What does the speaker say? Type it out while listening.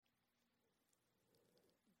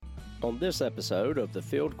On this episode of the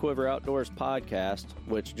Field Quiver Outdoors podcast,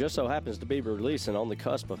 which just so happens to be releasing on the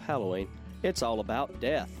cusp of Halloween, it's all about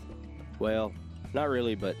death. Well, not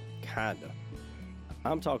really, but kinda.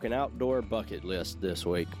 I'm talking outdoor bucket list this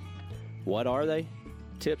week. What are they?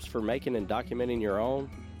 Tips for making and documenting your own,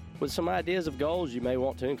 with some ideas of goals you may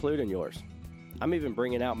want to include in yours. I'm even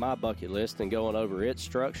bringing out my bucket list and going over its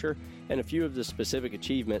structure and a few of the specific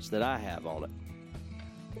achievements that I have on it.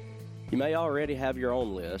 You may already have your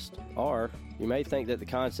own list, or you may think that the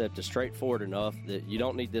concept is straightforward enough that you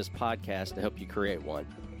don't need this podcast to help you create one.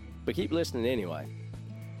 But keep listening anyway.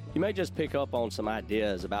 You may just pick up on some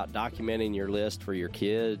ideas about documenting your list for your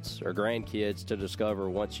kids or grandkids to discover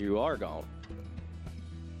once you are gone.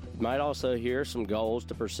 You might also hear some goals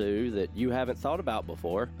to pursue that you haven't thought about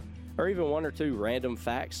before, or even one or two random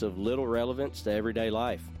facts of little relevance to everyday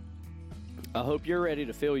life. I hope you're ready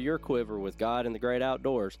to fill your quiver with God and the great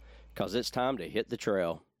outdoors, because it's time to hit the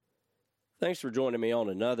trail. Thanks for joining me on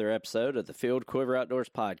another episode of the Field Quiver Outdoors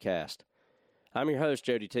podcast. I'm your host,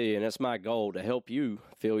 Jody T., and it's my goal to help you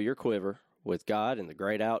fill your quiver with God and the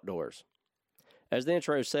great outdoors. As the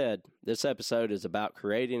intro said, this episode is about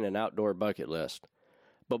creating an outdoor bucket list.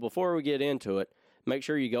 But before we get into it, make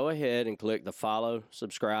sure you go ahead and click the follow,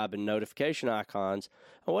 subscribe, and notification icons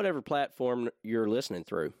on whatever platform you're listening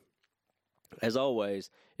through. As always,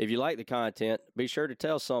 if you like the content, be sure to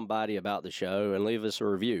tell somebody about the show and leave us a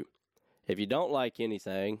review. If you don't like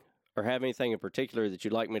anything, or have anything in particular that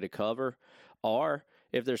you'd like me to cover, or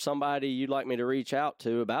if there's somebody you'd like me to reach out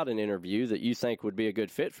to about an interview that you think would be a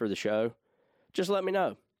good fit for the show, just let me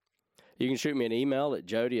know. You can shoot me an email at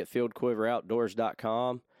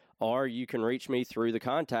jody@fieldquiveroutdoors.com, or you can reach me through the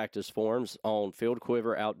Contact Us forms on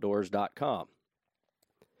fieldquiveroutdoors.com.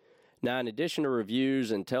 Now, in addition to reviews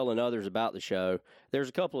and telling others about the show, there's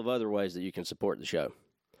a couple of other ways that you can support the show.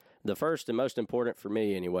 The first and most important for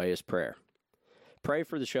me anyway is prayer. Pray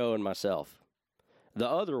for the show and myself. The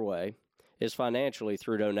other way is financially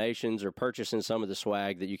through donations or purchasing some of the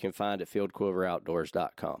swag that you can find at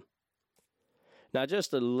fieldquiveroutdoors.com. Now, just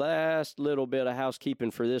the last little bit of housekeeping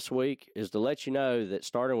for this week is to let you know that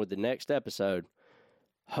starting with the next episode,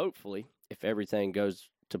 hopefully, if everything goes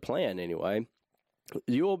to plan anyway,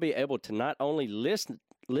 you will be able to not only listen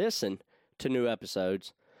to new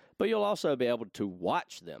episodes, but you'll also be able to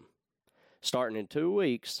watch them. Starting in 2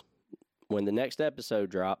 weeks, when the next episode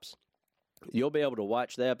drops, you'll be able to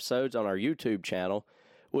watch the episodes on our YouTube channel,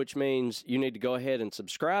 which means you need to go ahead and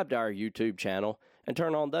subscribe to our YouTube channel and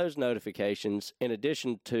turn on those notifications in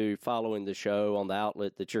addition to following the show on the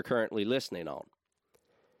outlet that you're currently listening on.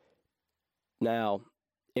 Now,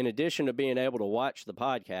 in addition to being able to watch the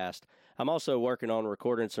podcast, I'm also working on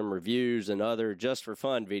recording some reviews and other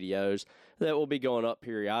just-for-fun videos that will be going up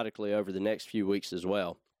periodically over the next few weeks as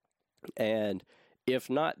well. And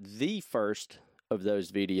if not the first of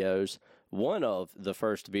those videos, one of the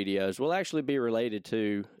first videos will actually be related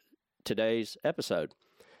to today's episode,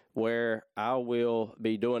 where I will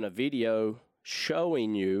be doing a video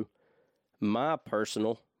showing you my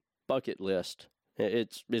personal bucket list.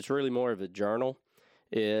 It's really more of a journal,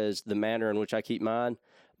 is the manner in which I keep mine,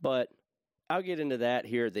 but I'll get into that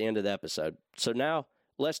here at the end of the episode. So now,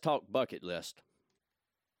 let's talk bucket list.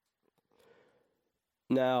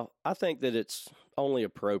 Now, I think that it's only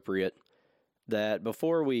appropriate that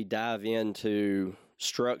before we dive into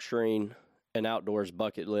structuring an outdoors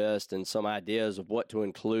bucket list and some ideas of what to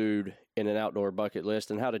include in an outdoor bucket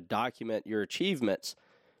list and how to document your achievements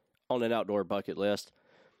on an outdoor bucket list,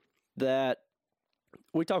 that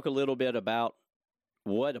we talk a little bit about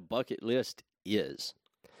what a bucket list is.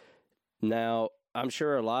 Now, I'm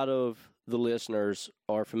sure a lot of the listeners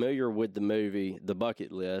are familiar with the movie The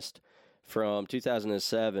Bucket List from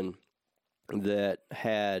 2007 that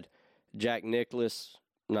had Jack Nicholson,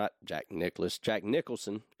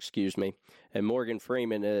 and Morgan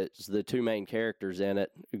Freeman as the two main characters in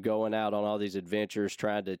it, going out on all these adventures,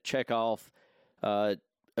 trying to check off a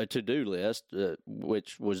to-do list,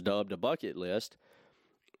 which was dubbed a bucket list,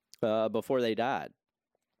 before they died.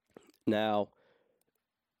 Now,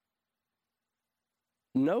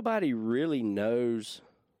 nobody really knows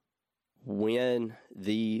when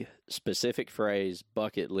the specific phrase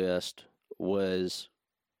bucket list was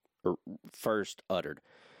first uttered.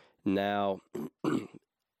 Now,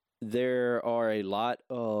 there are a lot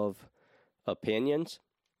of opinions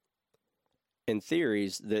and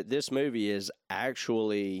theories that this movie is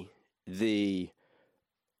actually the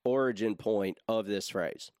origin point of this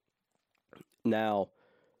phrase. Now,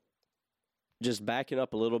 just backing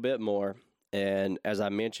up a little bit more, and as I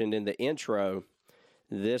mentioned in the intro,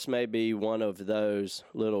 this may be one of those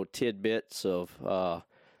little tidbits of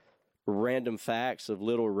random facts of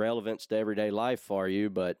little relevance to everyday life for you,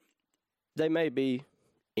 but they may be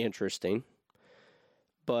interesting.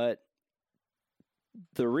 But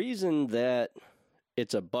the reason that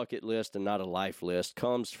it's a bucket list and not a life list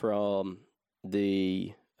comes from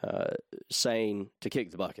the saying to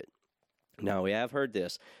kick the bucket. Now, we have heard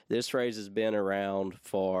this. This phrase has been around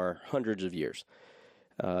for hundreds of years.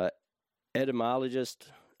 Etymologists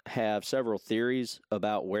have several theories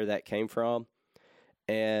about where that came from,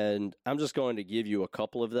 and I'm just going to give you a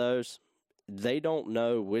couple of those. They don't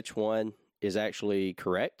know which one is actually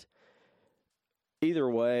correct. Either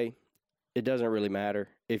way, it doesn't really matter.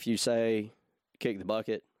 If you say kick the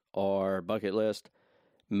bucket or bucket list,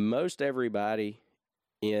 most everybody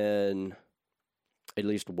in at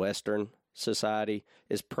least Western society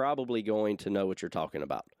is probably going to know what you're talking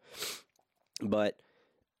about. But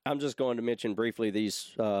I'm just going to mention briefly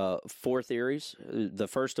these 4 theories. The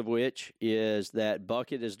first of which is that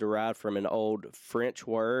bucket is derived from an old French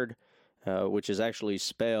word, which is actually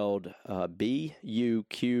spelled B-U-Q-U-E-T.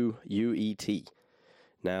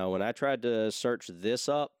 Now, when I tried to look this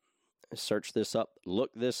up, I'm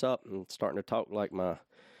starting to talk like my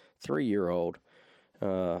 3-year-old.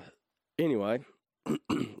 Anyway,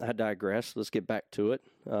 I digress. Let's get back to it.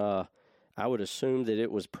 I would assume that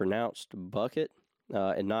it was pronounced bucket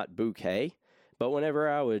and not bouquet. But whenever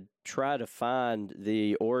I would try to find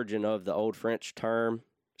the origin of the old French term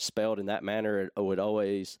spelled in that manner, it would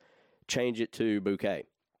always change it to bouquet,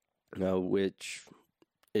 which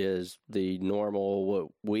is the normal, what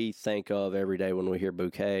we think of every day when we hear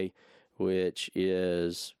bouquet, which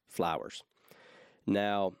is flowers.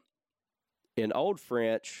 Now, in Old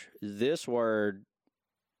French, this word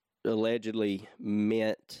allegedly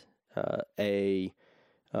meant a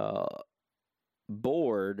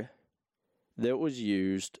board that was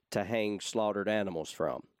used to hang slaughtered animals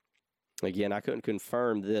from. Again, I couldn't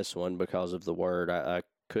confirm this one because of the word. I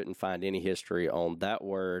couldn't find any history on that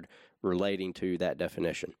word relating to that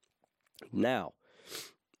definition. Now,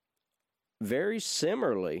 very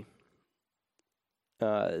similarly,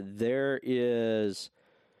 there is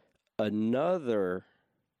another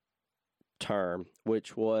term,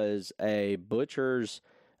 which was a butcher's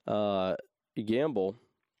gimbal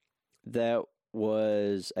that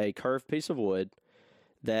was a curved piece of wood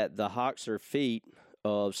that the hocks or feet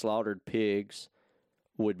of slaughtered pigs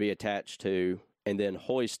would be attached to and then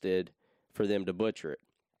hoisted for them to butcher it.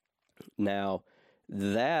 Now,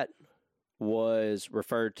 that was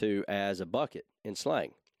referred to as a bucket in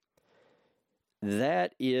slang.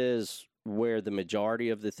 That is where the majority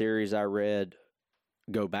of the theories I read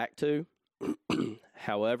go back to.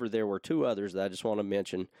 However, there were 2 others that I just want to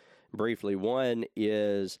mention briefly. One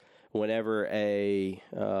is whenever a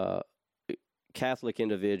Catholic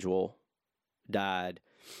individual died,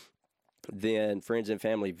 then friends and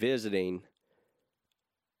family visiting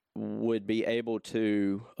would be able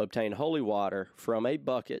to obtain holy water from a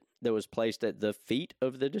bucket that was placed at the feet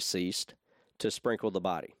of the deceased to sprinkle the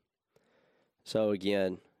body. So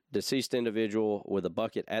again, deceased individual with a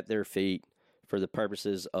bucket at their feet for the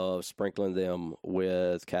purposes of sprinkling them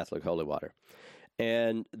with Catholic holy water.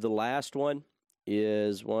 And the last one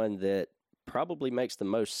is one that probably makes the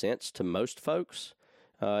most sense to most folks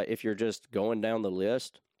if you're just going down the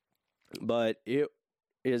list, but it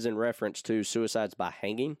is in reference to suicides by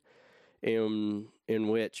hanging, in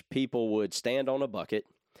which people would stand on a bucket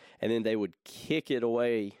and then they would kick it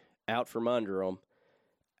away out from under them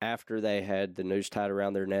after they had the noose tied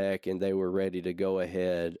around their neck and they were ready to go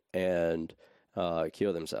ahead and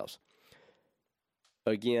kill themselves.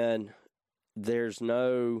 Again, there's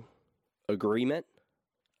no agreement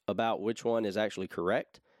about which one is actually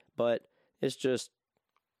correct, but it's just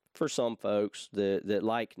for some folks that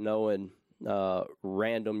like knowing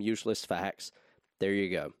random, useless facts. There you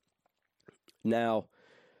go. Now,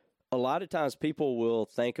 a lot of times people will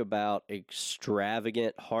think about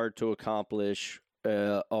extravagant, hard to accomplish,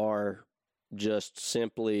 or just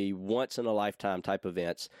simply once-in-a-lifetime type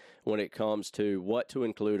events when it comes to what to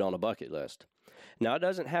include on a bucket list. Now, it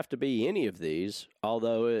doesn't have to be any of these,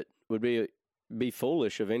 although it would be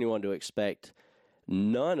foolish of anyone to expect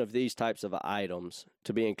none of these types of items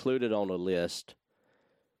to be included on a list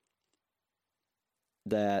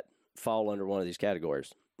that fall under one of these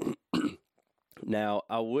categories. Now,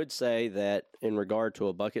 I would say that in regard to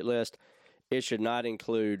a bucket list, it should not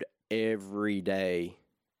include everyday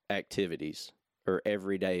activities or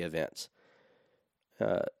everyday events.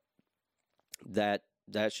 That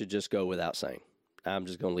should just go without saying. I'm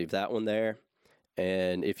just going to leave that one there.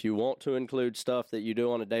 And if you want to include stuff that you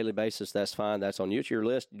do on a daily basis, that's fine. That's on your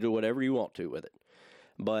list. You do whatever you want to with it.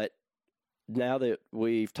 But Now that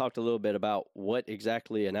we've talked a little bit about what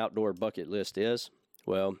exactly an outdoor bucket list is,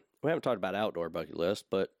 well, we haven't talked about outdoor bucket list,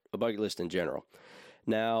 but a bucket list in general.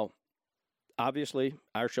 Now, obviously,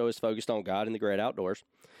 our show is focused on God and the great outdoors,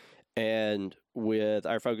 and with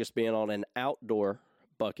our focus being on an outdoor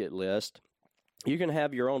bucket list, you can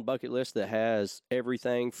have your own bucket list that has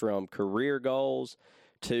everything from career goals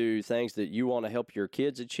to things that you want to help your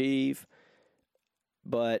kids achieve.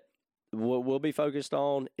 But what we'll be focused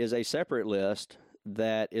on is a separate list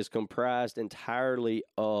that is comprised entirely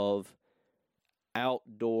of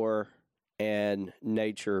outdoor and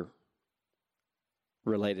nature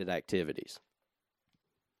related activities.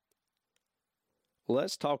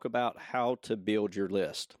 Let's talk about how to build your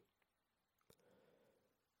list.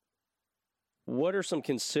 What are some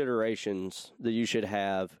considerations that you should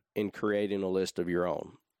have in creating a list of your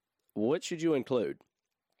own? What should you include?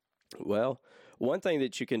 Well, one thing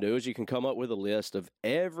that you can do is you can come up with a list of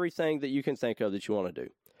everything that you can think of that you want to do.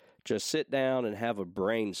 Just sit down and have a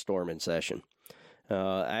brainstorming session.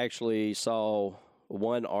 I actually saw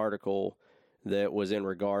one article that was in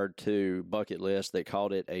regard to bucket lists that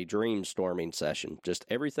called it a dreamstorming session. Just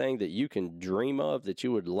everything that you can dream of that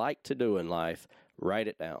you would like to do in life, write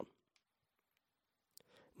it down.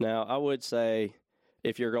 Now, I would say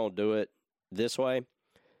if you're going to do it this way,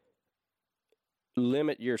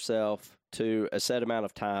 limit yourself to a set amount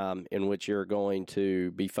of time in which you're going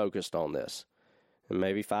to be focused on this. And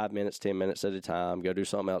maybe 5 minutes, 10 minutes at a time. Go do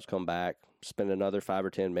something else, come back, spend another 5 or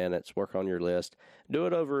 10 minutes, work on your list. Do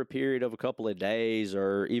it over a period of a couple of days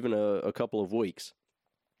or even a couple of weeks.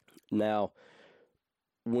 Now,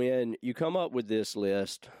 when you come up with this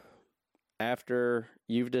list, after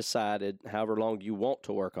you've decided however long you want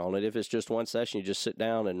to work on it, if it's just one session, you just sit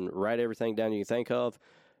down and write everything down you can think of.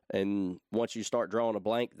 And once you start drawing a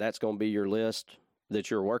blank, that's going to be your list that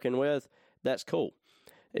you're working with. That's cool.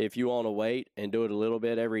 If you want to wait and do it a little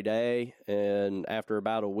bit every day, and after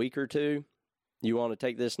about a week or two, you want to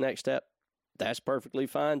take this next step, that's perfectly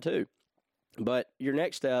fine too. But your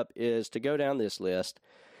next step is to go down this list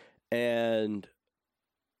and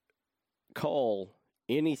call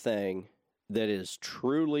anything that is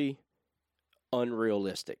truly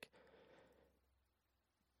unrealistic.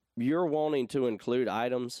 You're wanting to include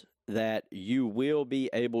items that you will be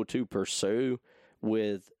able to pursue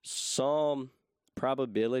with some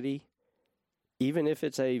probability, even if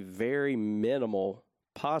it's a very minimal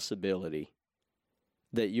possibility,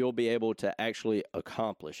 that you'll be able to actually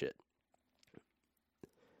accomplish it.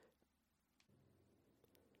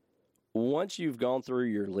 Once you've gone through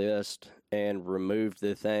your list and removed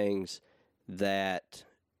the things that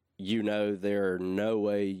you know there are no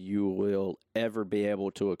way you will ever be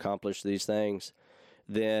able to accomplish these things,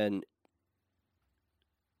 then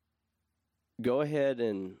go ahead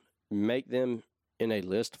and make them in a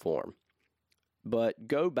list form. But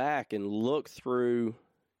go back and look through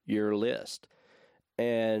your list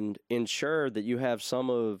and ensure that you have some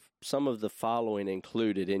of the following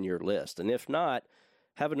included in your list. And if not,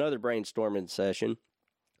 have another brainstorming session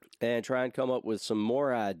and try and come up with some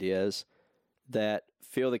more ideas that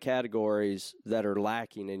fill the categories that are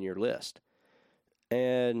lacking in your list.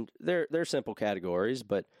 And they're simple categories,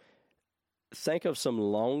 but think of some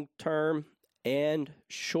long-term and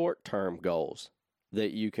short-term goals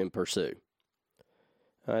that you can pursue.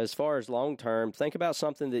 As far as long-term, think about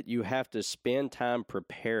something that you have to spend time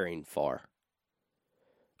preparing for,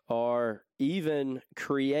 or even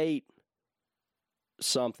create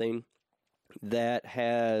something that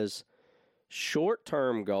has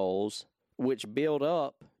short-term goals which build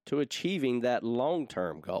up to achieving that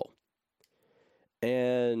long-term goal.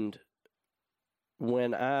 And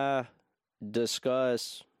when I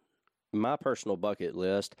discuss my personal bucket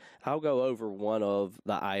list, I'll go over one of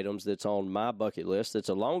the items that's on my bucket list that's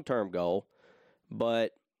a long-term goal,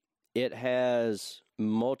 but it has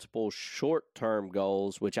multiple short-term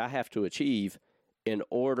goals which I have to achieve in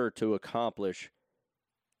order to accomplish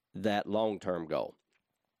that long-term goal.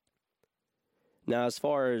 Now, as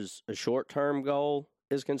far as a short-term goal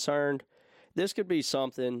is concerned, this could be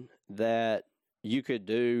something that you could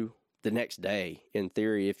do the next day, in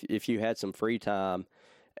theory, if you had some free time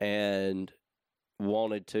and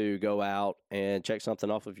wanted to go out and check something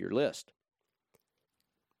off of your list.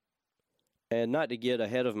 And not to get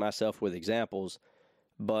ahead of myself with examples,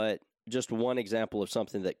 but just one example of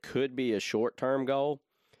something that could be a short-term goal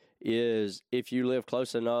is if you live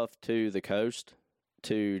close enough to the coast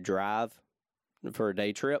to drive for a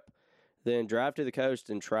day trip, then drive to the coast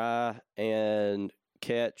and try and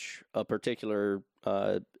catch a particular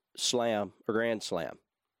slam or grand slam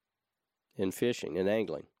in fishing and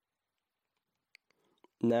angling.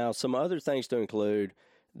 Now, some other things to include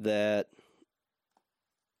that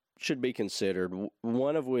should be considered,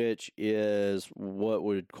 one of which is what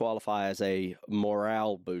would qualify as a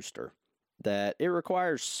morale booster, that it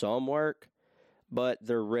requires some work, but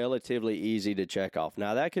they're relatively easy to check off.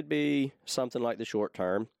 Now, that could be something like the short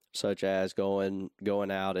term, such as going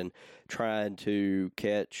out and trying to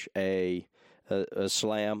catch a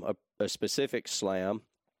slam, a specific slam,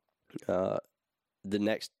 the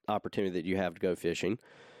next opportunity that you have to go fishing.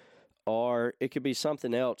 Or it could be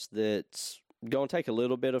something else that's going to take a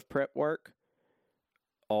little bit of prep work,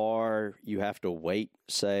 or you have to wait,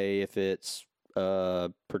 say, if it's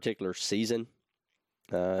a particular season.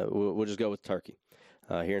 We'll just go with turkey.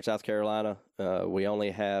 Here in South Carolina, we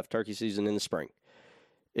only have turkey season in the spring.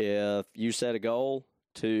 If you set a goal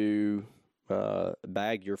to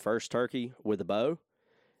bag your first turkey with a bow,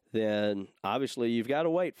 then obviously you've got to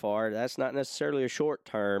wait for it. That's not necessarily a short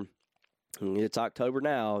term. It's October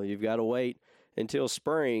now. You've got to wait until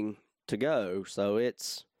spring to go. So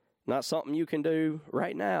it's not something you can do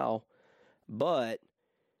right now. But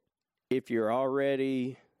if you're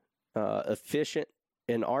already efficient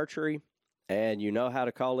in archery and you know how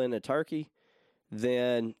to call in a turkey,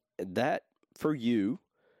 then that for you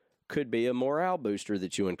could be a morale booster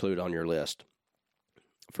that you include on your list.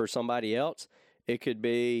 For somebody else, it could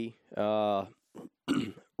be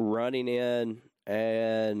running in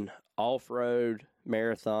an off-road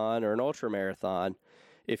marathon or an ultra marathon.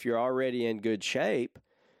 If you're already in good shape,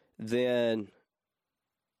 then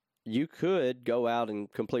you could go out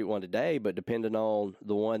and complete one today, but depending on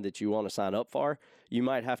the one that you want to sign up for, you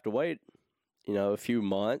might have to wait, a few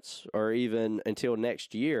months or even until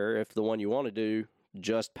next year. If the one you want to do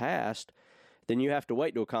just passed, then you have to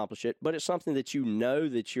wait to accomplish it. But it's something that you know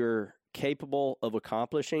that you're capable of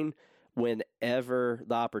accomplishing whenever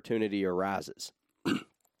the opportunity arises.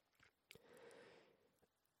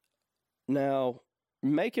 Now,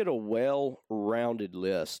 make it a well-rounded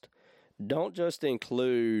list. Don't just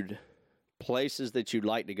include places that you'd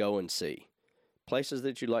like to go and see, places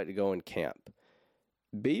that you'd like to go and camp.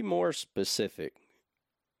 Be more specific.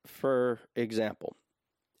 For example,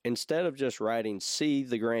 instead of just writing see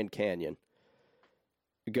the Grand Canyon,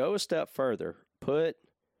 go a step further. Put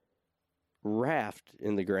raft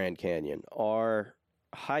in the Grand Canyon or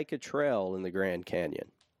hike a trail in the Grand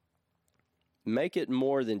Canyon. Make it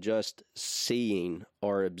more than just seeing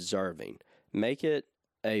or observing. Make it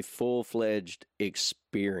a full-fledged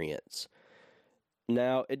experience.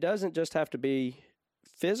 Now, it doesn't just have to be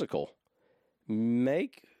physical.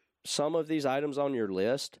 Make some of these items on your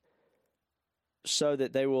list so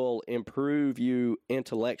that they will improve you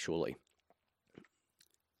intellectually.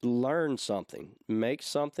 Learn something. Make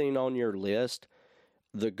something on your list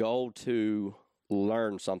the goal to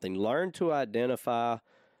learn something. Learn to identify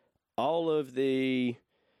all of the,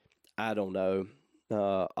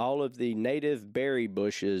 all of the native berry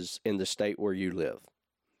bushes in the state where you live.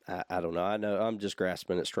 I don't know. I know I'm just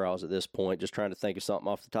grasping at straws at this point, just trying to think of something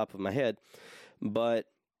off the top of my head. But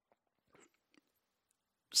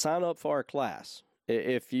sign up for a class.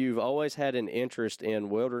 If you've always had an interest in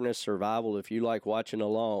wilderness survival, if you like watching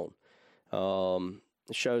Alone,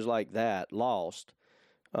 shows like that, Lost,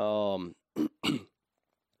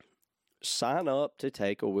 sign up to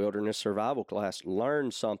take a wilderness survival class.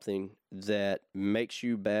 Learn something that makes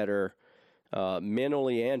you better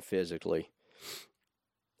mentally and physically.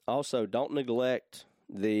 Also, don't neglect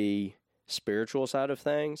the spiritual side of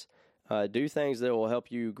things. Do things that will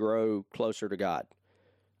help you grow closer to God.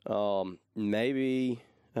 Maybe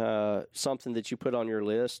something that you put on your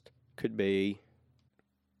list could be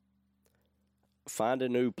find a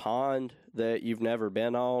new pond that you've never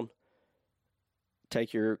been on.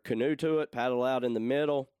 Take your canoe to it, paddle out in the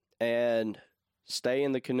middle, and stay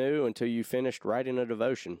in the canoe until you finished writing a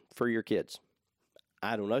devotion for your kids.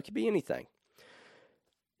 I don't know. It could be anything.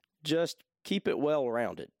 Just keep it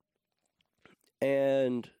well-rounded.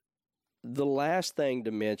 And the last thing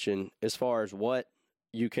to mention as far as what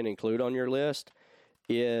you can include on your list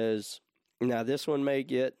is, now this one may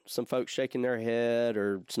get some folks shaking their head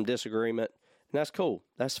or some disagreement, and that's cool.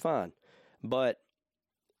 That's fine. But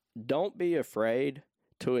don't be afraid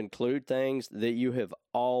to include things that you have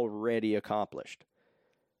already accomplished.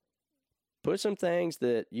 Put some things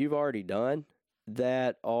that you've already done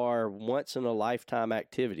that are once-in-a-lifetime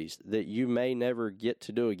activities that you may never get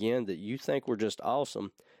to do again, that you think were just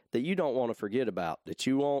awesome, that you don't want to forget about, that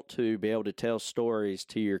you want to be able to tell stories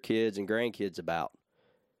to your kids and grandkids about.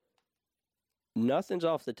 Nothing's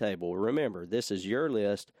off the table. Remember, this is your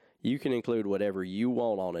list. You can include whatever you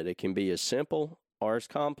want on it. It can be as simple or as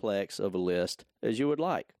complex of a list as you would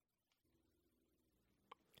like.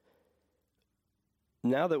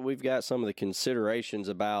 Now that we've got some of the considerations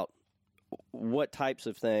about what types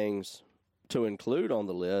of things to include on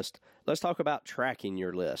the list, let's talk about tracking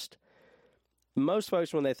your list. Most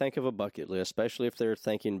folks, when they think of a bucket list, especially if they're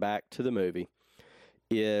thinking back to the movie,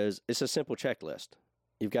 it's a simple checklist.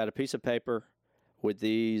 You've got a piece of paper with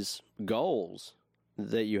these goals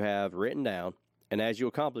that you have written down, and as you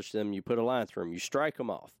accomplish them, you put a line through them. You strike them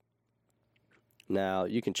off. Now,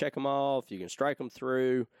 you can check them off. You can strike them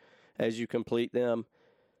through as you complete them.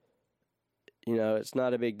 It's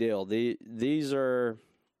not a big deal. These are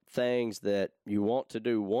things that you want to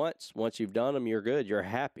do once. Once you've done them, you're good. You're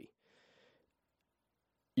happy.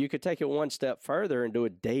 You could take it one step further and do a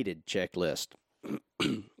dated checklist.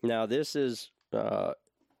 Now, this is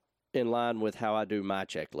in line with how I do my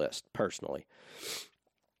checklist personally.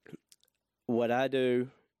 What I do,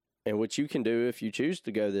 and what you can do if you choose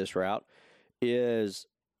to go this route, is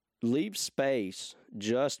leave space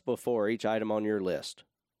just before each item on your list.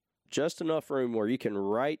 Just enough room where you can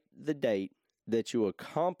write the date that you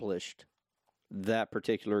accomplished that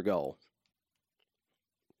particular goal.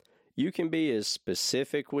 You can be as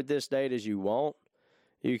specific with this date as you want.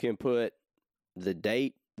 You can put the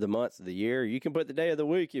date, the month, the year. You can put the day of the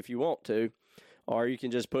week if you want to, or you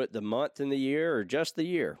can just put the month and the year or just the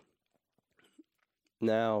year.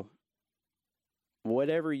 Now,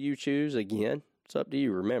 whatever you choose, again, it's up to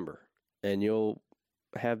you, remember. And you'll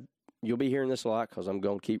be hearing this a lot because I'm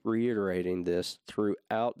going to keep reiterating this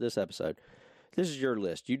throughout this episode. This is your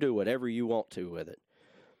list. You do whatever you want to with it.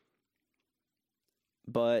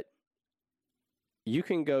 But you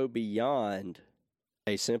can go beyond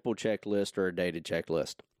a simple checklist or a dated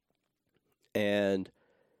checklist and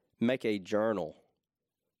make a journal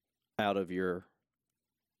out of your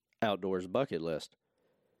outdoors bucket list.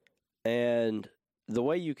 And the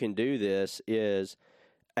way you can do this is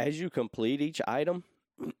as you complete each item,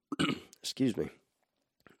 excuse me,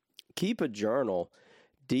 keep a journal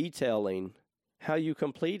detailing how you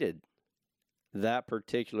completed that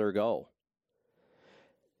particular goal.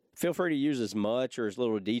 Feel free to use as much or as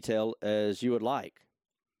little detail as you would like.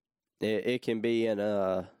 It can be in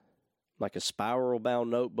a spiral-bound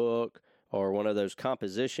notebook or one of those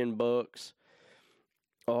composition books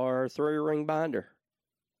or 3-ring binder.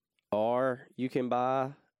 Or you can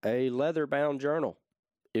buy a leather-bound journal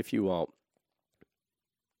if you want.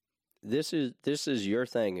 This is your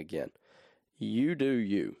thing again. You do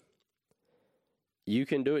you. You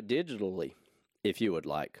can do it digitally if you would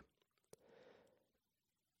like.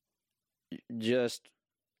 Just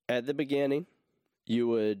at the beginning, you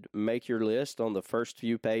would make your list on the first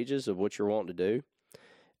few pages of what you're wanting to do.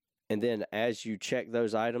 And then as you check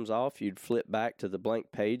those items off, you'd flip back to the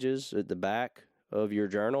blank pages at the back of your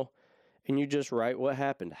journal, and you just write what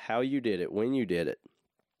happened, how you did it, when you did it.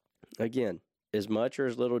 Again, as much or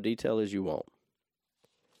as little detail as you want.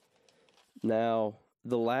 Now,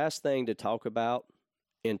 the last thing to talk about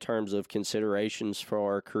in terms of considerations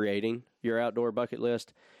for creating your outdoor bucket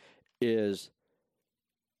list is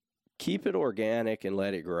keep it organic and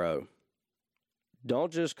let it grow.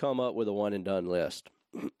 Don't just come up with a one-and-done list.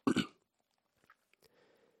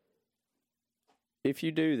 If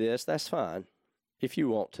you do this, that's fine, if you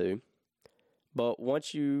want to. But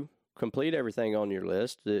once you complete everything on your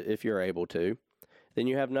list, if you're able to, then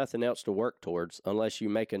you have nothing else to work towards unless you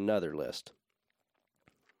make another list.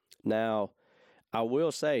 Now, I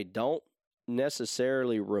will say, don't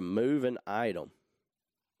necessarily remove an item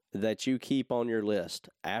that you keep on your list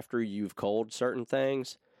after you've culled certain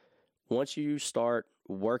things. Once you start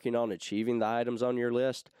working on achieving the items on your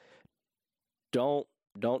list, don't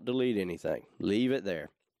delete anything. Leave it there.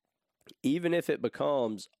 Even if it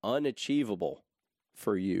becomes unachievable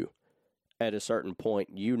for you at a certain point,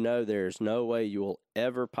 you know there's no way you will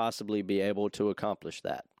ever possibly be able to accomplish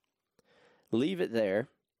that. Leave it there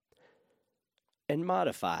and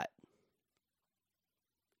modify it.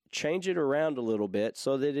 Change it around a little bit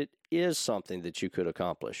so that it is something that you could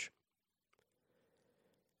accomplish.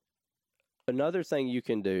 Another thing you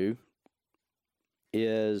can do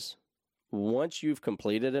is once you've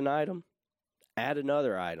completed an item, add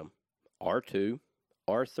another item, or 2,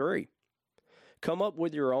 or 3. Come up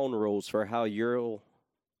with your own rules for how you'll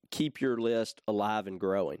keep your list alive and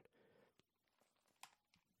growing.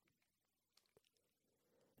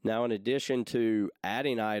 Now, in addition to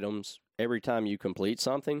adding items every time you complete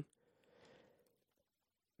something,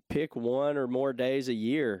 pick 1 or more days a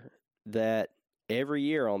year that every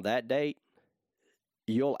year on that date,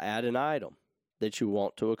 you'll add an item that you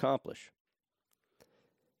want to accomplish.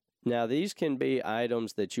 Now, these can be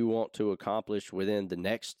items that you want to accomplish within the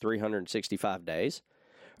next 365 days,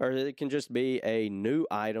 or it can just be a new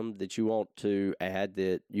item that you want to add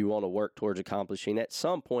that you want to work towards accomplishing at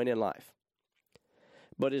some point in life.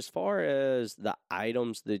 But as far as the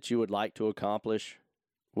items that you would like to accomplish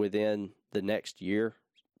within the next year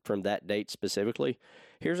from that date specifically,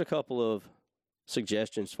 here's a couple of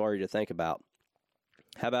suggestions for you to think about.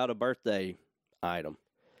 How about a birthday item?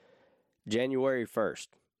 January 1st.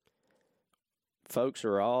 Folks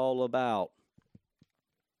are all about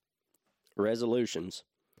resolutions.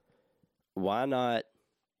 Why not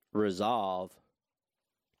resolve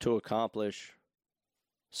to accomplish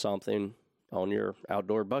something on your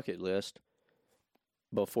outdoor bucket list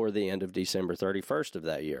before the end of December 31st of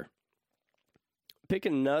that year? Pick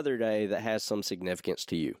another day that has some significance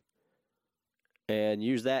to you and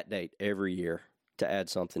use that date every year to add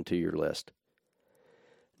something to your list.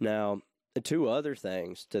 Now, two other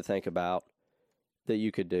things to think about that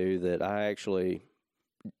you could do that I actually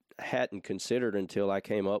hadn't considered until I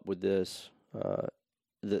came up with this,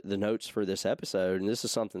 the notes for this episode, and this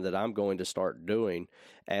is something that I'm going to start doing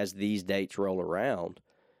as these dates roll around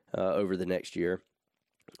over the next year.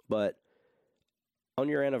 But on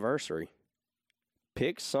your anniversary,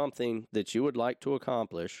 pick something that you would like to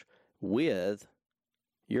accomplish with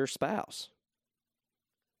your spouse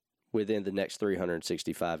within the next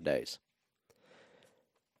 365 days.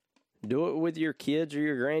 Do it with your kids or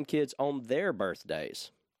your grandkids on their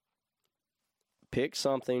birthdays. Pick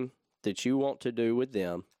something that you want to do with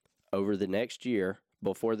them over the next year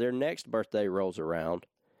before their next birthday rolls around,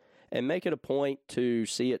 and make it a point to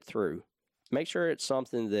see it through. Make sure it's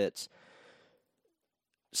something that's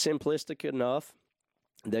simplistic enough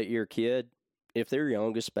that your kid, if they're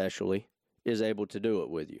young especially, is able to do it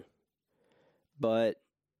with you. But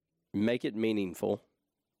make it meaningful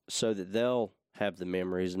so that they'll have the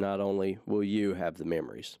memories, not only will you have the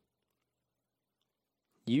memories.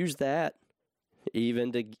 Use that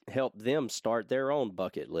even to help them start their own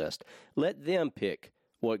bucket list. Let them pick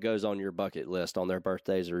what goes on your bucket list on their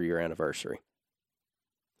birthdays or your anniversary.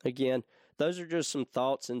 Again, those are just some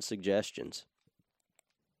thoughts and suggestions.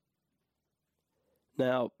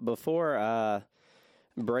 Now, before I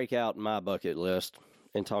break out my bucket list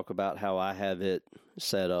and talk about how I have it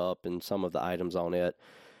set up and some of the items on it,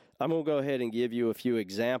 I'm going to go ahead and give you a few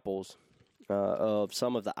examples of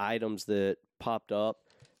some of the items that popped up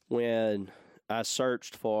when I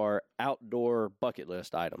searched for outdoor bucket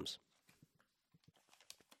list items.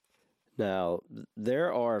 Now,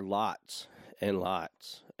 there are lots and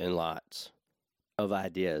lots and lots of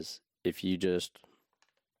ideas if you just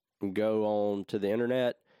go on to the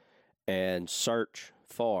internet and search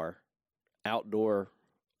for outdoor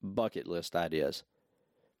bucket list ideas.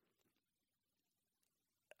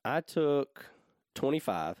 I took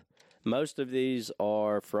 25. Most of these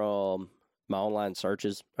are from my online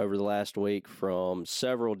searches over the last week from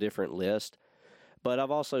several different lists, but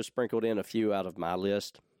I've also sprinkled in a few out of my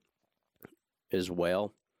list as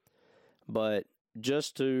well. But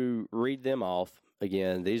just to read them off,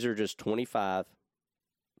 again, these are just 25,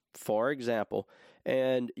 for example,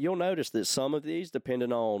 and you'll notice that some of these,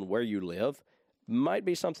 depending on where you live, might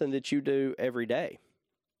be something that you do every day.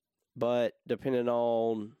 But depending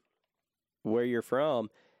on where you're from,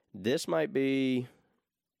 this might be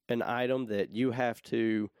an item that you have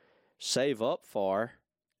to save up for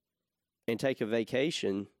and take a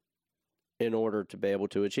vacation in order to be able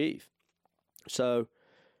to achieve. So,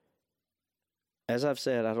 as I've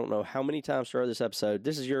said, I don't know how many times throughout this episode,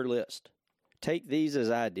 this is your list. Take these as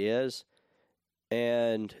ideas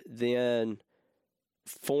and then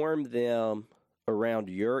form them around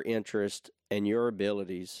your interest and your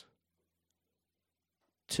abilities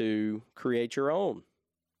to create your own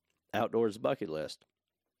outdoors bucket list.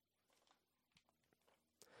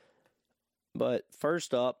 But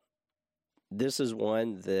first up, this is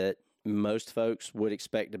one that most folks would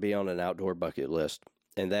expect to be on an outdoor bucket list,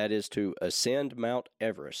 and that is to ascend Mount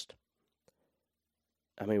Everest.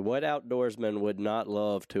 I mean, what outdoorsman would not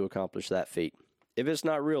love to accomplish that feat? If it's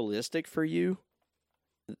not realistic for you,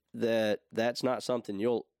 that's not something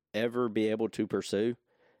you'll ever be able to pursue,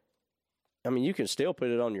 I mean, you can still put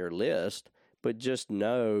it on your list, but just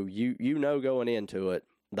know, you know going into it,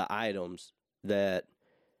 the items that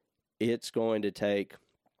it's going to take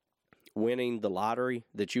winning the lottery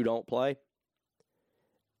that you don't play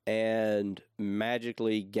and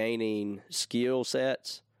magically gaining skill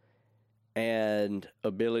sets and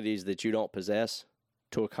abilities that you don't possess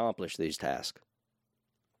to accomplish these tasks.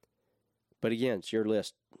 But again, it's your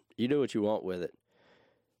list. You do what you want with it.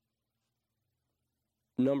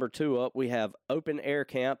 Number 2 up, we have open air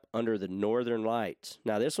camp under the Northern Lights.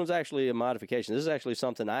 Now, this one's actually a modification. This is actually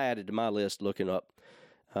something I added to my list looking up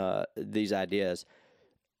these ideas.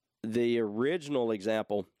 The original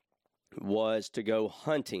example was to go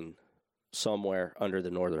hunting somewhere under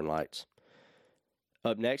the Northern Lights.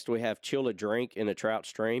 Up next, we have chill a drink in a trout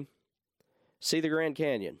stream. See the Grand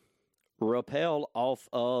Canyon. Rappel off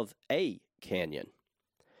of a canyon.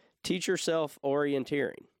 Teach yourself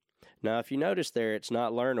orienteering. Now, if you notice there, it's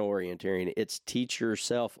not learn orienteering, it's teach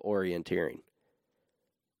yourself orienteering.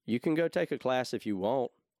 You can go take a class if you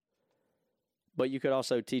want, but you could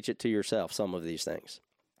also teach it to yourself, some of these things.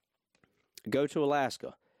 Go to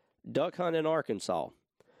Alaska. Duck hunt in Arkansas.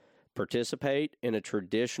 Participate in a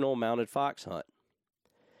traditional mounted fox hunt.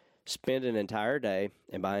 Spend an entire day,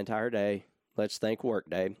 and by entire day, let's think work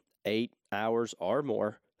day, 8 hours or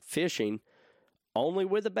more, fishing only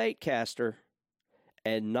with a bait caster,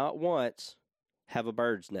 and not once have a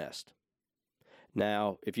bird's nest.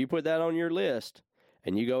 Now, if you put that on your list,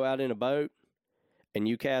 and you go out in a boat, and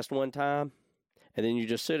you cast one time, and then you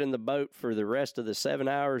just sit in the boat for the rest of the 7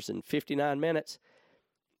 hours and 59 minutes,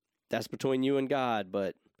 that's between you and God,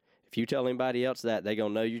 but if you tell anybody else that, they're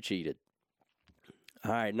going to know you cheated.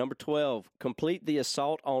 All right, number 12, complete the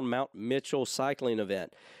Assault on Mount Mitchell cycling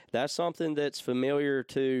event. That's something that's familiar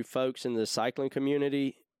to folks in the cycling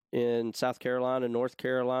community in South Carolina, North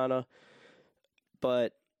Carolina.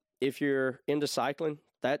 But if you're into cycling,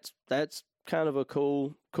 that's kind of a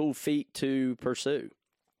cool feat to pursue.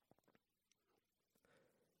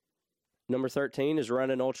 Number 13 is run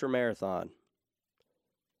an ultra marathon.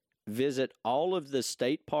 Visit all of the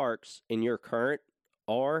state parks in your current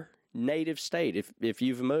or native state. If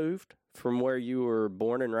you've moved from where you were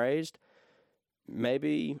born and raised,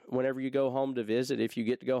 maybe whenever you go home to visit, if you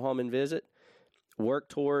get to go home and visit, work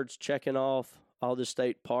towards checking off all the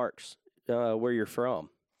state parks where you're from.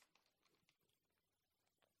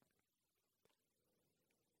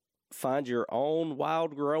 Find your own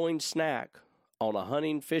wild growing snack on a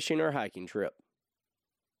hunting, fishing, or hiking trip.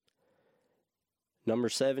 Number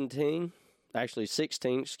 16,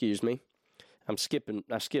 excuse me. I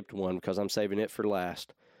skipped one because I'm saving it for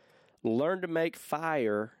last. Learn to make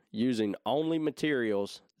fire using only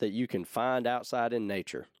materials that you can find outside in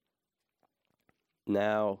nature.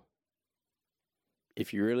 Now,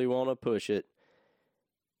 if you really want to push it,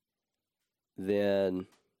 then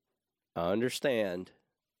I understand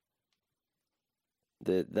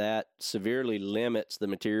that severely limits the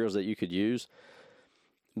materials that you could use.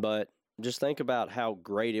 But just think about how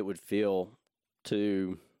great it would feel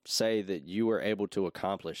to say that you were able to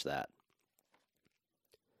accomplish that.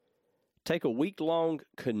 Take a week-long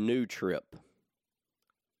canoe trip.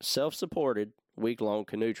 Self-supported week-long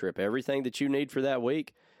canoe trip. Everything that you need for that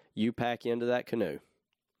week, you pack into that canoe.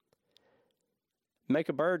 Make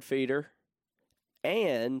a bird feeder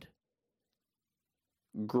and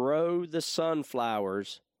grow the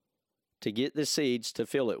sunflowers to get the seeds to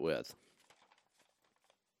fill it with.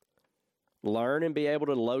 Learn and be able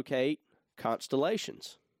to locate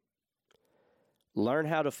constellations. Learn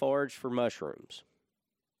how to forage for mushrooms.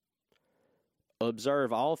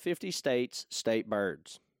 Observe all 50 states' state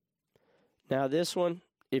birds. Now this one,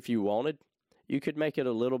 if you wanted, you could make it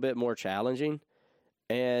a little bit more challenging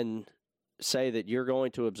and say that you're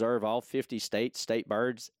going to observe all 50 states' state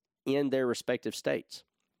birds in their respective states.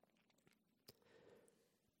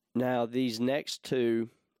 Now these next two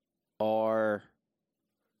are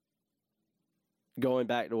going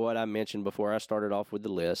back to what I mentioned before I started off with the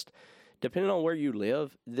list. Depending on where you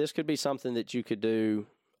live, this could be something that you could do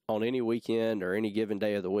on any weekend or any given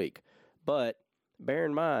day of the week. But bear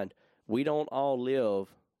in mind, we don't all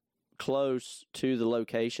live close to the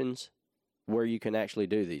locations where you can actually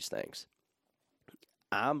do these things.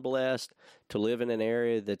 I'm blessed to live in an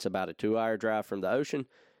area that's about a 2-hour drive from the ocean,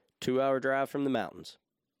 2-hour drive from the mountains,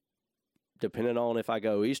 depending on if I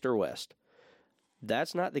go east or west.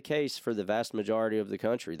 That's not the case for the vast majority of the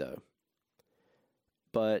country, though.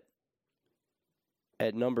 But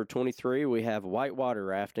at number 23, we have whitewater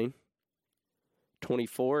rafting.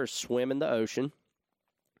 24 is swim in the ocean.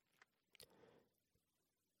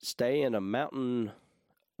 Stay in a mountain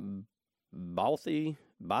Bathy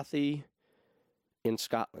in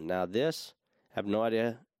Scotland. Now this, I have no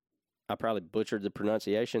idea. I probably butchered the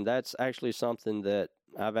pronunciation. That's actually something that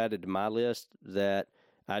I've added to my list that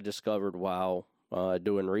I discovered while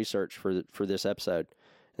doing research for this episode.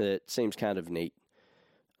 That seems kind of neat.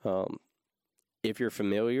 If you're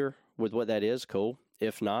familiar with what that is, cool.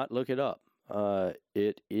 If not, look it up.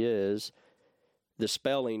 It is, the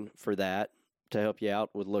spelling for that, to help you out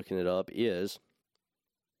with looking it up, is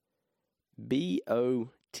Bothy.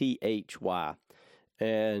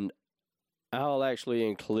 And I'll actually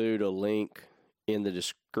include a link in the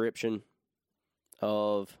description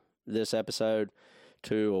of this episode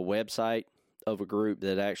to a website of a group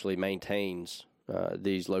that actually maintains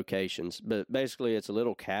these locations. But basically, it's a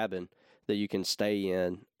little cabin that you can stay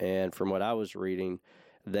in. And from what I was reading,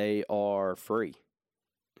 they are free.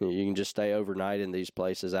 You can just stay overnight in these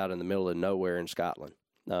places out in the middle of nowhere in Scotland,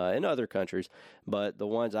 and other countries. But the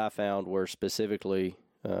ones I found were specifically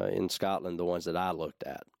in Scotland, the ones that I looked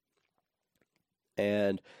at.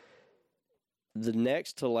 And the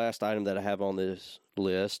next to last item that I have on this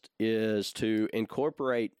list is to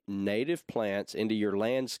incorporate native plants into your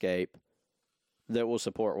landscape that will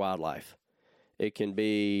support wildlife. It can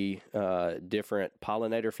be different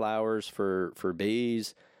pollinator flowers for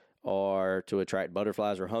bees, or to attract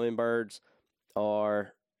butterflies or hummingbirds,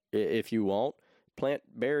 or if you want, plant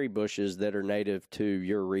berry bushes that are native to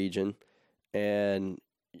your region, and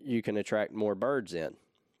you can attract more birds in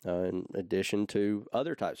addition to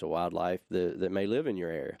other types of wildlife that may live in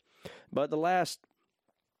your area. But the last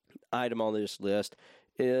item on this list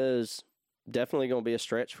is definitely going to be a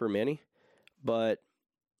stretch for many,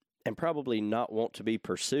 and probably not want to be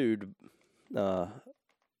pursued by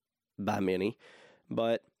many,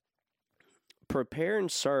 but prepare and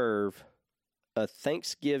serve a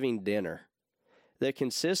Thanksgiving dinner that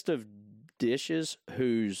consists of dishes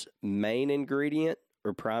whose main ingredient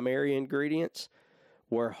or primary ingredients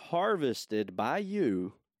were harvested by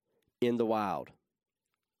you in the wild.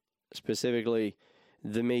 Specifically,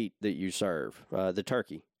 the meat that you serve, the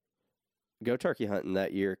turkey. Go turkey hunting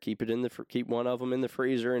that year. Keep one of them in the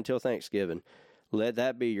freezer until Thanksgiving. Let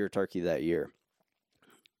that be your turkey that year.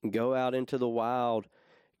 Go out into the wild,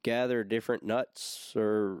 gather different nuts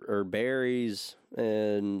or berries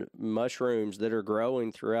and mushrooms that are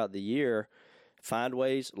growing throughout the year.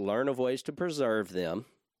 Learn of ways to preserve them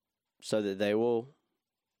so that they will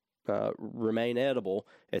remain edible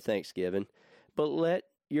at Thanksgiving. But let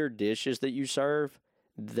your dishes that you serve,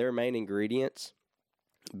 their main ingredients,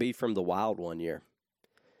 be from the wild one year.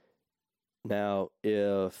 Now,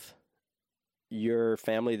 if your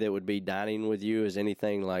family that would be dining with you is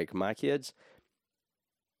anything like my kids,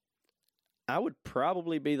 I would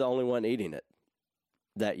probably be the only one eating it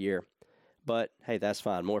that year. But hey, that's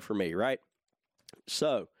fine. More for me, right?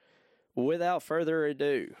 So, without further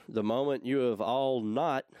ado, the moment you have all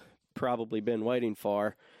not probably been waiting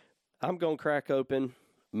for, I'm going to crack open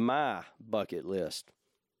my bucket list.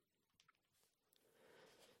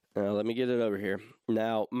 Now, let me get it over here.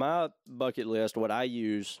 Now, my bucket list, what I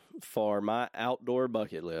use for my outdoor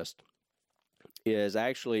bucket list, is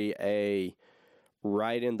actually a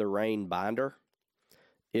Ride in the Rain binder.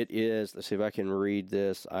 It is, let's see if I can read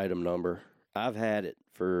this item number. I've had it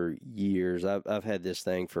for years. I've had this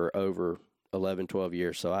thing for over 11, 12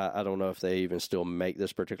 years, so I don't know if they even still make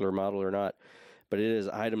this particular model or not. But it is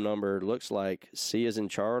item number, looks like C as in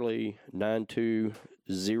Charlie,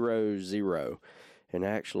 9200. And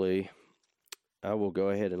actually, I will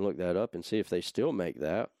go ahead and look that up and see if they still make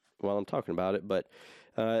that while I'm talking about it. But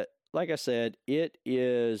like I said, it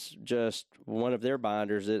is just one of their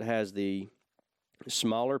binders. It has the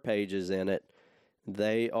smaller pages in it.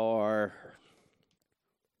 This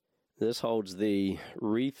holds the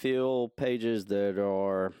refill pages that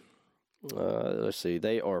are,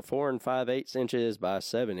 they are 4 5/8 inches by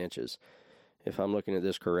 7 inches, if I'm looking at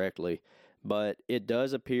this correctly. But it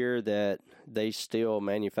does appear that they still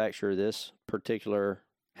manufacture this particular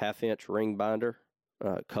half-inch ring binder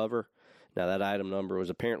cover. Now, that item number was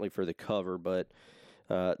apparently for the cover, but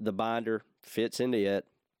the binder fits into it.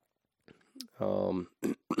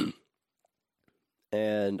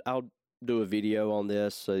 And I'll do a video on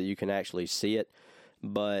this so that you can actually see it.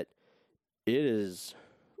 But it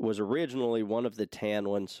was originally one of the tan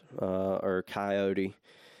ones, or coyote,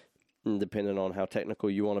 depending on how technical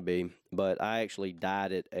you want to be. But I actually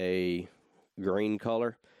dyed it a green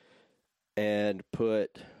color and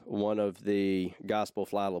put one of the Gospel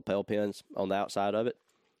Fly lapel pins on the outside of it.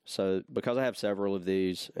 So because I have several of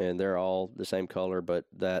these and they're all the same color, but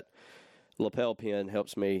that lapel pin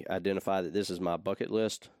helps me identify that this is my bucket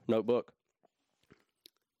list notebook.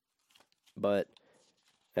 But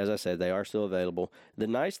as I said, they are still available. The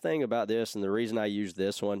nice thing about this, and the reason I use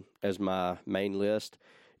this one as my main list,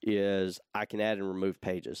 is I can add and remove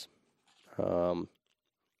pages.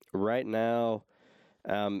 Right now,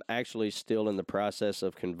 I'm actually still in the process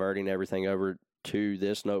of converting everything over to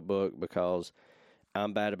this notebook because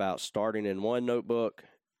I'm bad about starting in one notebook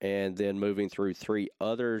and then moving through 3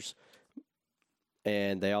 others,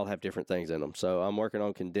 and they all have different things in them. So I'm working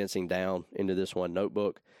on condensing down into this one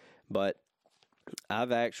notebook, but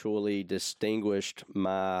I've actually distinguished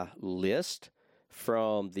my list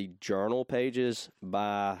from the journal pages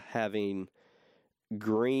by having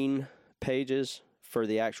green pages for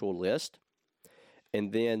the actual list.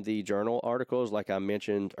 And then the journal articles, like I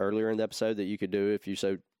mentioned earlier in the episode, that you could do if you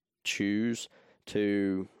so choose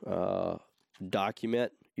to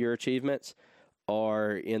document your achievements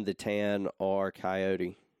are in the tan or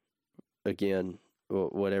coyote. Again,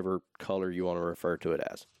 whatever color you want to refer to it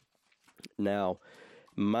as. Now,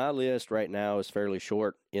 my list right now is fairly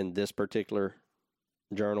short in this particular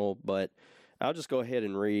journal, but I'll just go ahead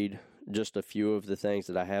and read just a few of the things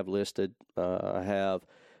that I have listed. I have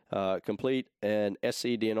complete an SC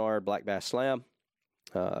DNR Black Bass Slam,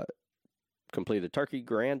 complete a turkey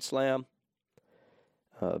Grand Slam,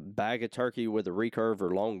 bag a turkey with a recurve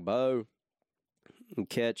or long bow,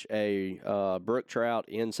 catch a brook trout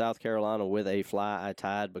in South Carolina with a fly I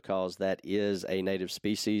tied because that is a native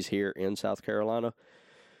species here in South Carolina,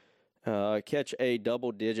 catch a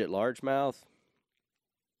double-digit largemouth.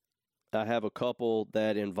 I have a couple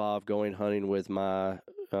that involve going hunting with my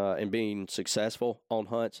and being successful on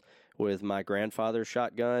hunts with my grandfather's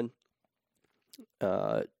shotgun.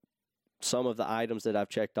 Some of the items that I've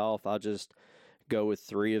checked off, I'll just go with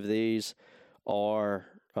 3 of these, are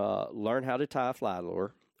learn how to tie a fly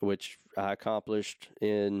lure, which I accomplished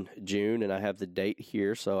in June, and I have the date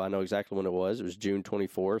here, so I know exactly when it was. It was June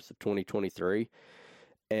 24th of 2023.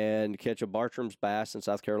 And catch a Bartram's bass in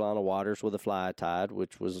South Carolina waters with a fly tied,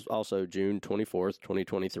 which was also June 24th,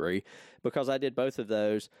 2023, because I did both of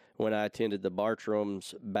those when I attended the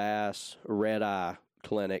Bartram's Bass Red Eye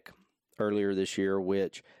Clinic earlier this year,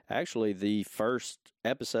 which actually the first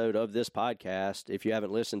episode of this podcast, if you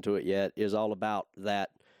haven't listened to it yet, is all about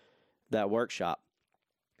that workshop.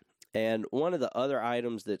 And one of the other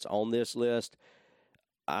items that's on this list,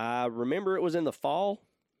 I remember it was in the fall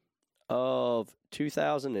of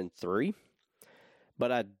 2003,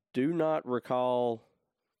 but I do not recall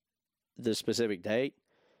the specific date,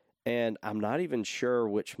 and I'm not even sure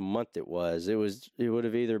which month it was. It would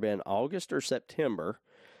have either been August or September,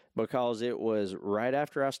 because it was right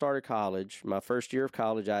after I started college. My first year of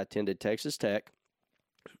college, I attended Texas Tech,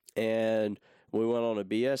 and we went on a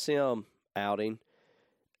BSM outing,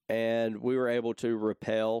 and we were able to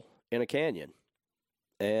rappel in a canyon.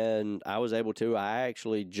 And I was able to. I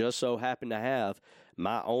actually just so happened to have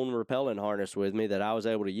my own rappelling harness with me that I was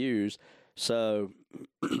able to use. So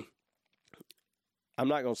I'm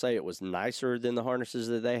not going to say it was nicer than the harnesses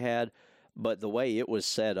that they had, but the way it was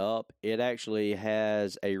set up, it actually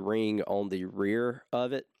has a ring on the rear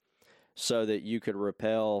of it so that you could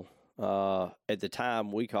rappel, at the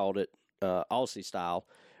time we called it Aussie style,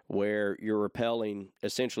 where you're rappelling,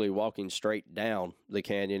 essentially walking straight down the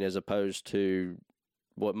canyon as opposed to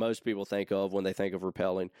what most people think of when they think of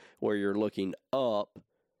rappelling, where you're looking up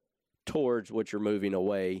towards what you're moving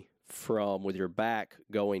away from with your back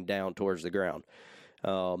going down towards the ground.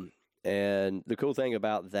 And the cool thing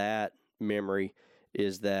about that memory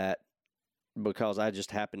is that because I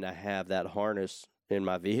just happened to have that harness in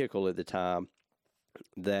my vehicle at the time,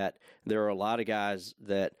 that there are a lot of guys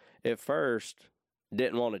that at first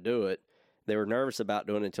didn't want to do it. They were nervous about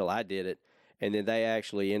doing it until I did it. And then they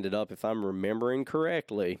actually ended up, if I'm remembering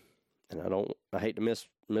correctly, and I hate to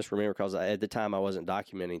misremember because at the time I wasn't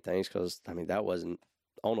documenting things because, that wasn't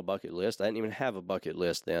on a bucket list. I didn't even have a bucket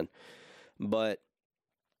list then. But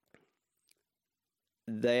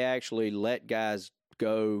they actually let guys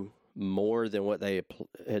go more than what they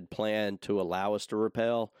had planned to allow us to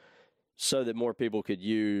rappel so that more people could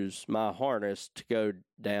use my harness to go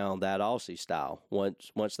down that Aussie style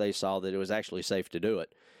once they saw that it was actually safe to do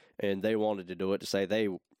it. And they wanted to do it to say they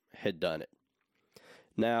had done it.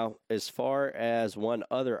 Now, as far as one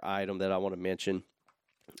other item that I want to mention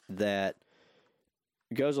that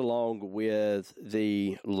goes along with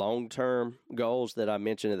the long-term goals that I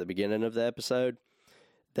mentioned at the beginning of the episode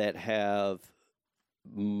that have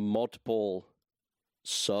multiple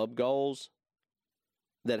sub-goals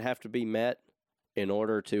that have to be met in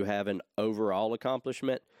order to have an overall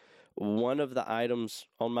accomplishment. One of the items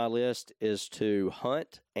on my list is to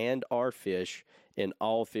hunt and or fish in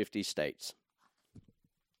all 50 states.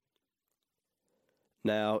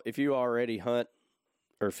 Now, if you already hunt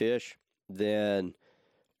or fish, then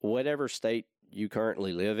whatever state you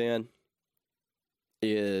currently live in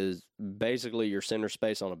is basically your center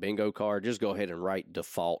space on a bingo card. Just go ahead and write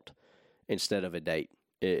default instead of a date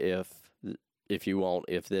if you want,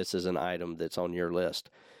 if this is an item that's on your list.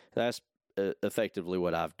 That's effectively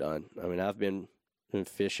what I've done. I've been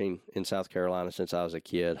fishing in South Carolina since I was a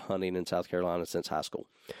kid, hunting in South Carolina since high school.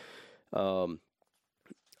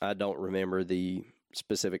 I don't remember the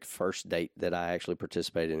specific first date that I actually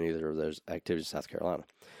participated in either of those activities in South Carolina.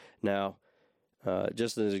 Now,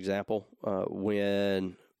 just as an example,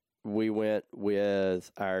 when we went with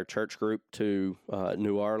our church group to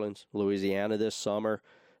New Orleans, Louisiana this summer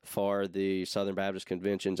for the Southern Baptist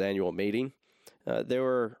Convention's annual meeting, there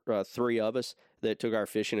were 3 of us that took our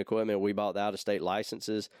fishing equipment. We bought the out-of-state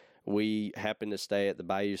licenses. We happened to stay at the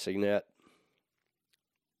Bayou Signet,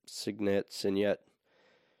 and yet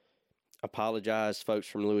apologize, folks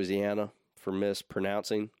from Louisiana, for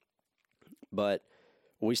mispronouncing. But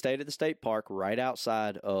we stayed at the state park right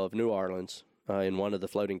outside of New Orleans in one of the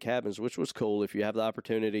floating cabins, which was cool. If you have the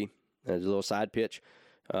opportunity, there's a little side pitch.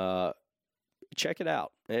 Check it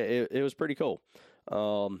out. It was pretty cool,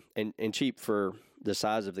 and cheap for the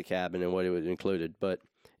size of the cabin and what it was included. But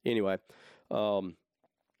anyway,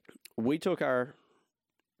 we took our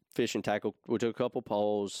fishing tackle. We took a couple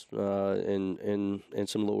poles and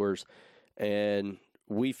some lures, and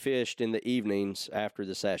we fished in the evenings after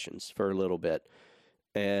the sessions for a little bit.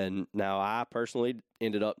 And now I personally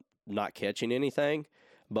ended up not catching anything,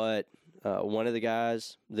 but one of the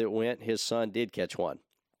guys that went, his son did catch one.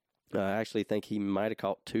 I actually think he might have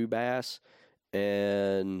caught 2 bass,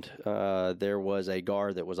 and there was a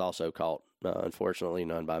gar that was also caught. Unfortunately,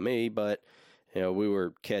 none by me, but we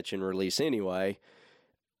were catch and release anyway.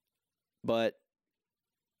 But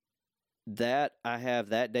that I have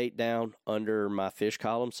that date down under my fish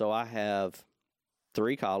column. So I have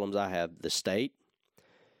 3 columns. I have the state,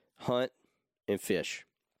 hunt, and fish.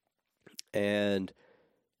 And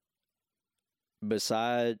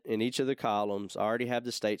in each of the columns, I already have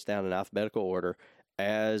the states down in alphabetical order.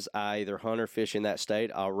 As I either hunt or fish in that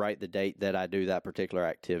state, I'll write the date that I do that particular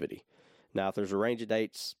activity. Now, if there's a range of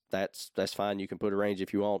dates, that's fine. You can put a range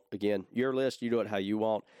if you want. Again, your list, you do it how you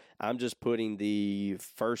want. I'm just putting the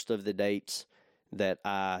first of the dates that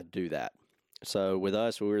I do that. So with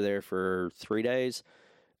us, we were there for 3 days,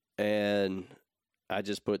 and I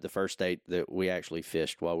just put the first date that we actually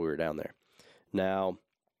fished while we were down there. Now,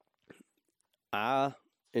 I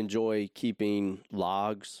enjoy keeping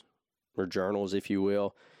logs or journals, if you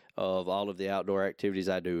will, of all of the outdoor activities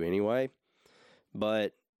I do anyway.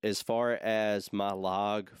 But as far as my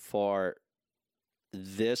log for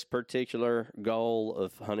this particular goal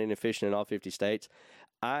of hunting and fishing in all 50 states,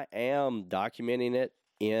 I am documenting it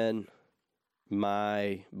in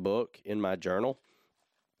my book, in my journal.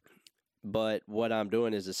 But what I'm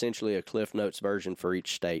doing is essentially a Cliff Notes version for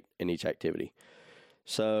each state and each activity.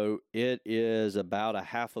 So it is about a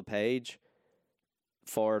half a page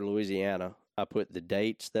for Louisiana. I put the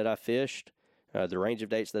dates that I fished, the range of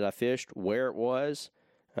dates that I fished, where it was,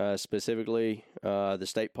 specifically the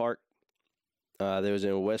state park that was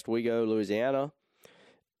in West Wego, Louisiana,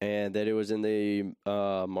 and that it was in the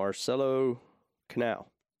Marcelo Canal.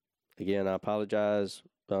 Again, I apologize,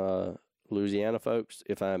 Louisiana folks,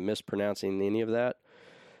 if I'm mispronouncing any of that.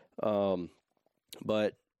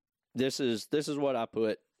 But this is what I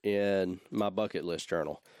put in my bucket list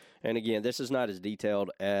journal. And again, this is not as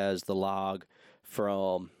detailed as the log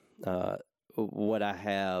from what I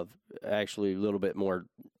have, actually a little bit more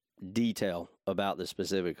detail about the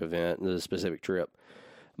specific event, the specific trip.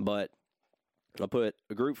 But I put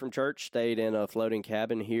a group from church stayed in a floating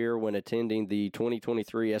cabin here when attending the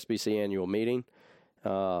 2023 SBC annual meeting.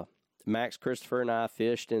 Max, Christopher, and I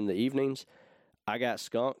fished in the evenings. I got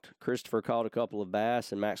skunked. Christopher caught a couple of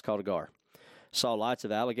bass, and Max caught a gar. Saw lots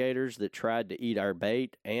of alligators that tried to eat our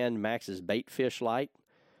bait and Max's bait fish light.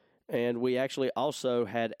 And we actually also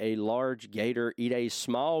had a large gator eat a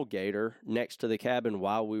small gator next to the cabin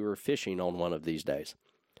while we were fishing on one of these days.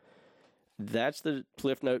 That's the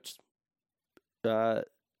Cliff Notes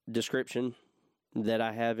description that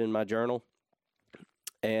I have in my journal.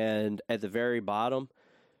 And at the very bottom,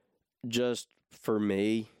 just for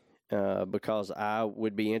me, because I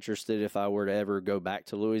would be interested if I were to ever go back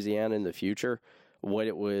to Louisiana in the future, what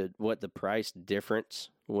the price difference,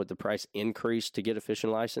 what the price increase to get a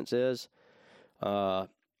fishing license is.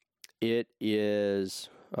 It is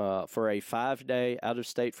for a 5-day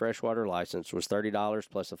out-of-state freshwater license was $30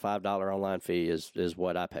 plus a $5 online fee is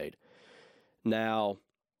what I paid. Now,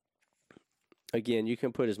 again, you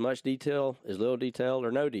can put as much detail, as little detail,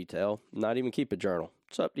 or no detail, not even keep a journal.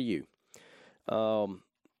 It's up to you.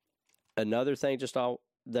 Another thing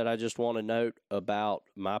that I just want to note about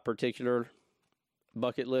my particular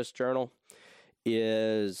bucket list journal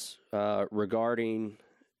is regarding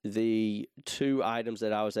the 2 items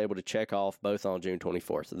that I was able to check off both on June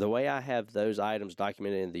 24th. The way I have those items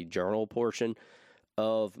documented in the journal portion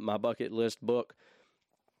of my bucket list book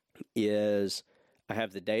is I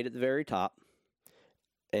have the date at the very top,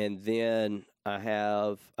 and then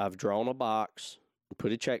I've drawn a box,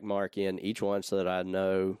 put a check mark in each one so that I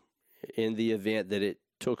know in the event that it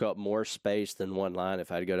took up more space than one line,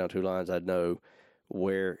 if I had to go down 2 lines, I'd know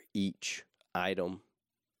where each item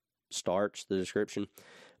starts, the description.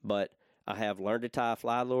 But I have learned to tie a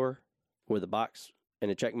fly lure with a box and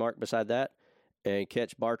a check mark beside that, and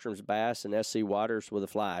catch Bartram's bass and SC Waters with a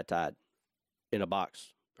fly I tied in a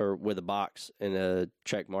box, or with a box and a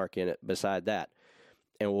check mark in it beside that.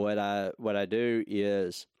 And what I do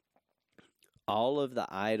is all of the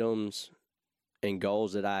items and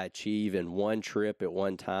goals that I achieve in one trip at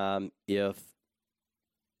one time, if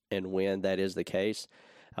and when that is the case,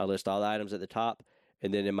 I list all the items at the top,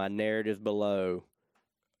 and then in my narrative below,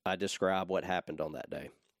 I describe what happened on that day.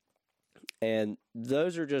 And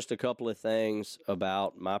those are just a couple of things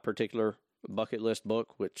about my particular bucket list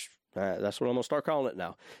book, which that's what I'm going to start calling it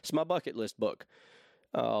now. It's my bucket list book.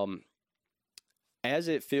 As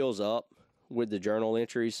it fills up with the journal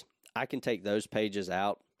entries, I can take those pages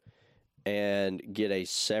out and get a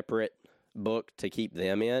separate book to keep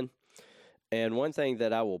them in. And one thing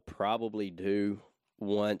that I will probably do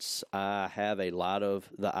once I have a lot of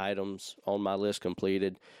the items on my list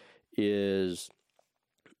completed is,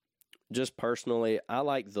 just personally, I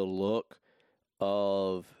like the look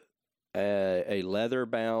of a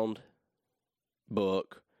leather-bound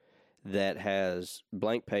book that has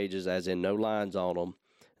blank pages, as in no lines on them.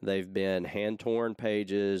 They've been hand-torn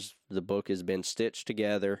pages. The book has been stitched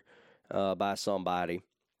together by somebody.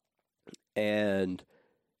 And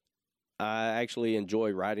I actually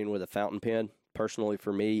enjoy writing with a fountain pen. Personally,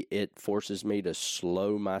 for me, it forces me to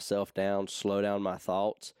slow myself down, slow down my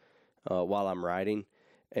thoughts while I'm writing,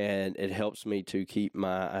 and it helps me to keep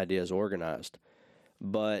my ideas organized.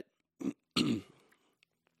 But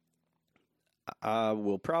I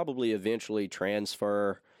will probably eventually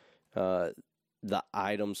transfer the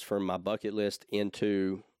items from my bucket list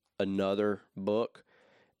into another book,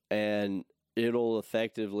 and it'll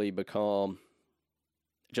effectively become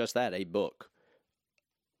just that, a book.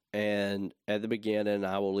 And at the beginning,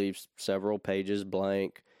 I will leave several pages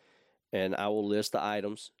blank, and I will list the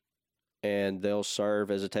items, and they'll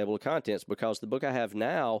serve as a table of contents, because the book I have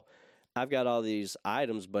now, I've got all these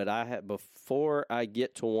items, but before I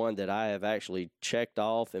get to one that I have actually checked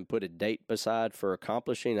off and put a date beside for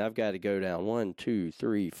accomplishing, I've got to go down 1, 2,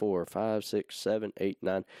 3, 4, 5, 6, 7, 8,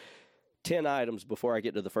 9, 10 items before I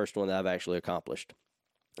get to the first one that I've actually accomplished.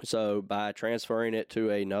 So by transferring it to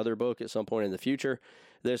another book at some point in the future,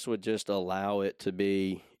 this would just allow it to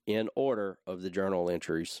be in order of the journal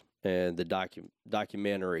entries and the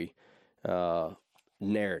documentary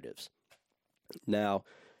narratives. Now,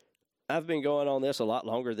 I've been going on this a lot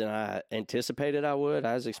longer than I anticipated I would.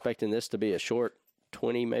 I was expecting this to be a short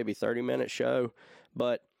 20, maybe 30-minute show.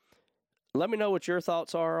 But let me know what your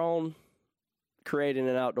thoughts are on creating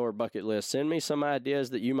an outdoor bucket list. Send me some ideas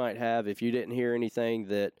that you might have if you didn't hear anything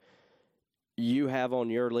that you have on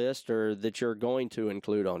your list or that you're going to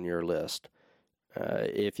include on your list.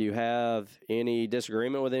 If you have any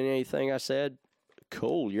disagreement with anything I said,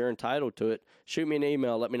 cool, you're entitled to it. Shoot me an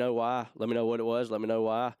email. Let me know why. Let me know what it was. Let me know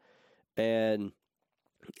why. And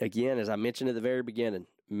again, as I mentioned at the very beginning,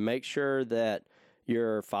 make sure that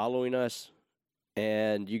you're following us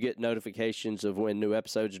and you get notifications of when new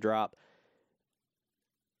episodes drop,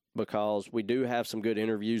 because we do have some good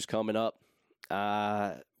interviews coming up.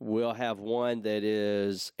 We'll have one that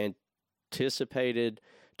is anticipated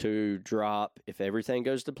to drop, if everything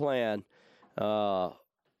goes to plan, over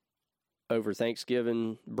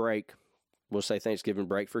Thanksgiving break. We'll say Thanksgiving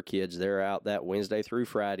break for kids. They're out that Wednesday through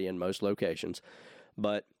Friday in most locations.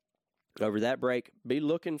 But over that break, be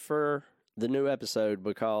looking for the new episode,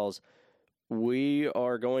 because we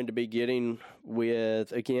are going to be getting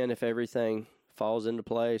with, again, if everything falls into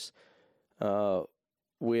place,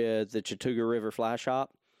 with the Chattooga River Fly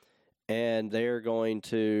Shop. And they're going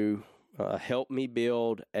to help me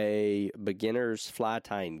build a beginner's fly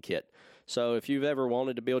tying kit. So if you've ever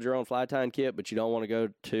wanted to build your own fly tying kit, but you don't want to go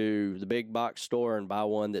to the big box store and buy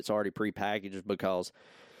one that's already prepackaged because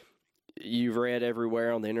you've read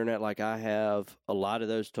everywhere on the internet like I have, a lot of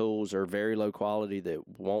those tools are very low quality that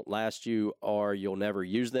won't last you, or you'll never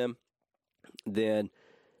use them, then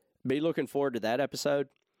be looking forward to that episode.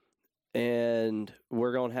 And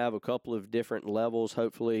we're going to have a couple of different levels,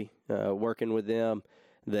 hopefully, working with them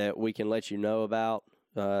that we can let you know about.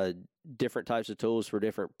 Different types of tools for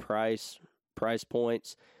different price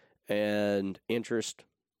points and interest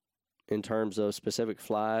in terms of specific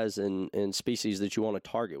flies and species that you want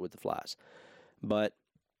to target with the flies. But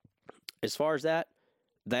as far as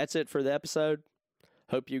that's it for the episode.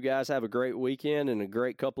 Hope you guys have a great weekend and a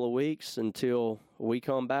great couple of weeks until we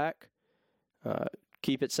come back.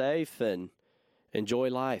 Keep it safe and enjoy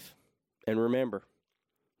life. And remember,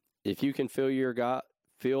 if you can fill your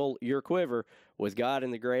quiver with God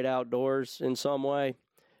and the great outdoors in some way,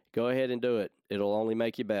 go ahead and do it. It'll only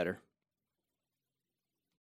make you better.